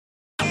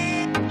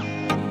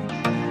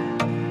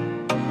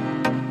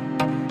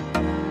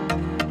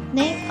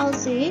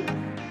Ozzy.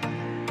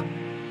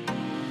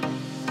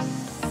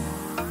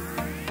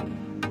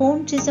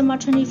 Born December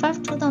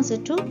 25,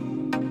 2002.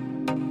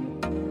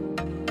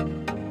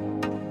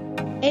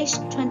 Age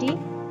 20.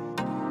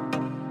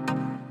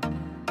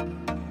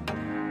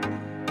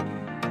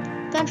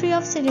 Country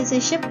of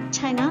citizenship,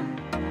 China.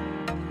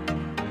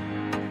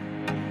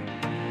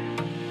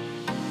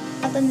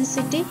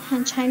 Ethnicity,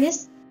 Han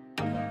Chinese.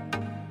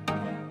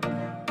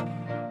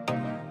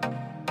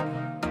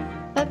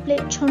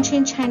 Birthplace,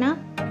 Chongqing, China.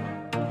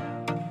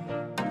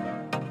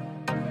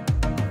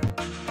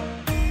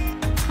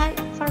 Height,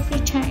 5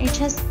 feet 10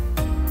 inches.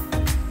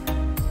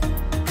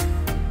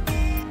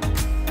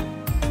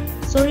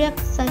 Zodiac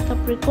sign,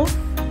 Capricorn.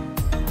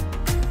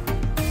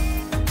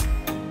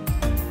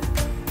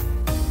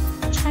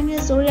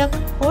 Chinese zodiac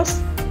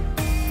horse.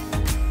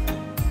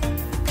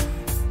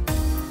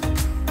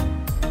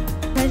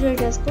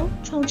 Graduate school,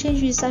 Chongqing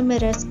Yusai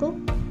Middle School.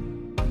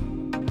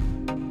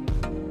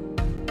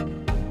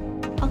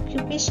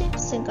 Occupation,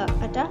 single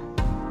ada.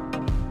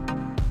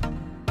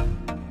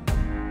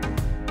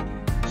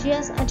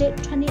 Years added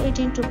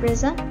 2018 to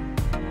present.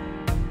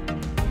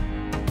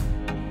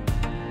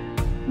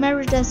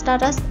 Marital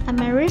status,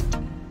 unmarried.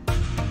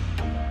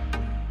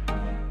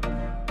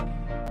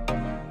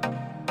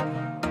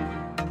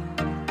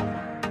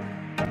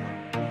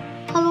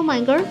 Hello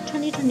My Girl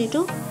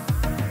 2022.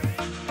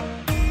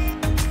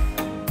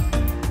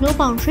 No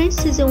Boundary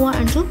Season 1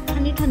 and 2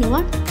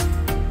 2021.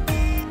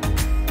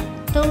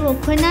 Dolo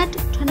Queenat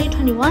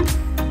 2021.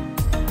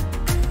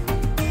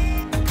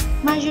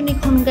 My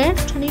Unicorn Girl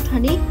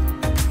 2020.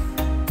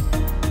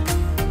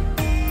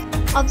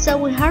 Observe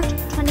with Heart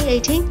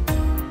 2018.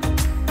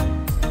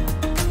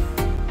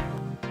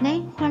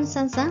 Name Huang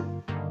Sansan.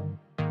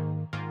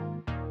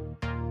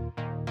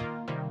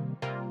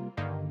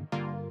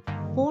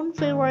 Born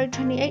February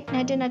 28,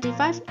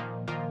 1995.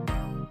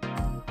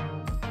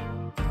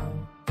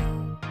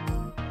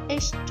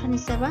 Age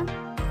 27.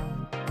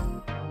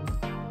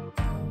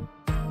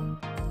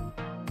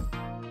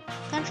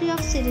 Country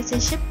of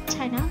citizenship,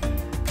 China.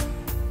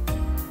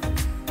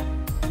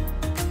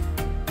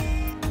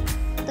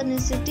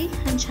 Ethnicity,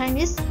 Han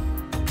Chinese.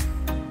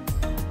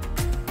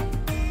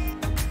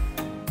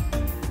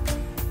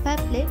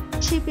 Birthplace,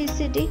 Chibi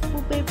City,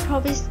 Hubei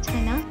Province,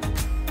 China.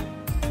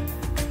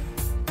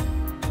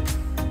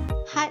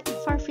 Height,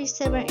 5 feet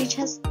 7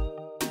 inches.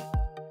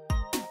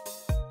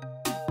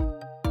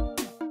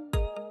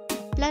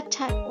 Blood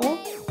type O.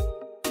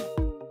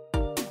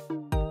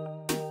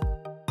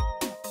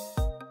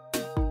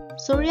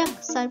 Zodiac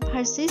sign,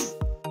 Pisces.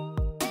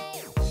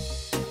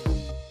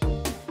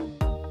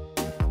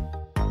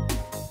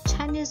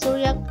 Chinese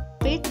zodiac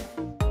fate.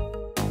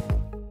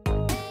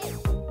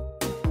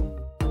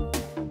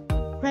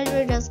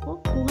 Graduate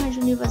school, Huang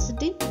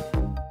University.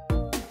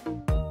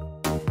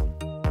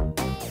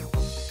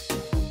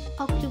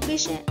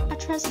 Occupation,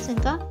 actress,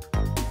 singer.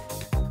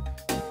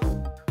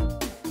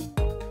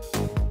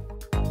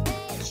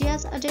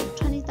 Years added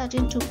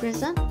 2013 to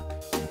present.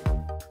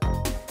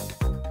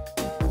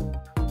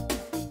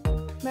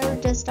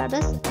 Marital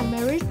status,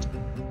 unmarried.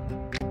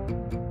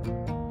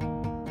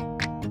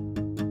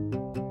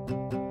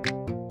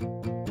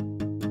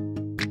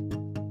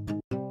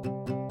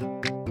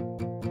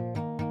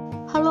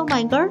 Hello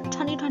My Girl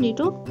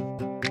 2022.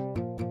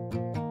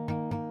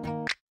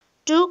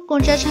 Do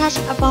conjectures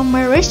about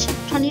marriage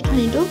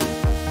 2022.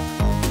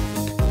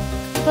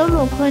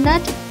 Dolo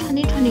Queenat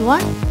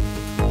 2021.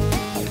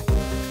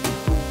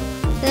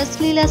 The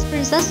Sleepless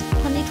Princess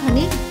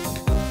 2020.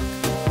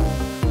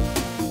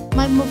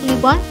 My Mowgli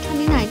Boy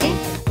 2019.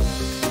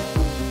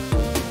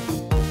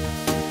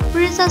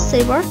 Princess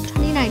Saber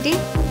 2019.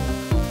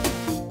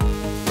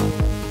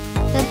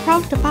 The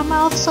Proud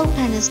Department of Soul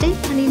Dynasty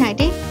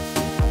 2019.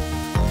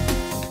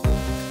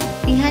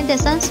 Behind the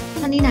Suns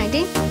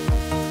 2019.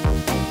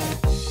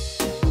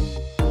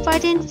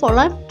 Fighting for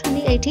Life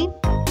 2018.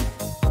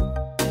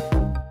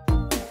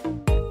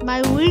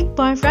 My Weird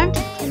Boyfriend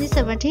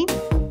 2017.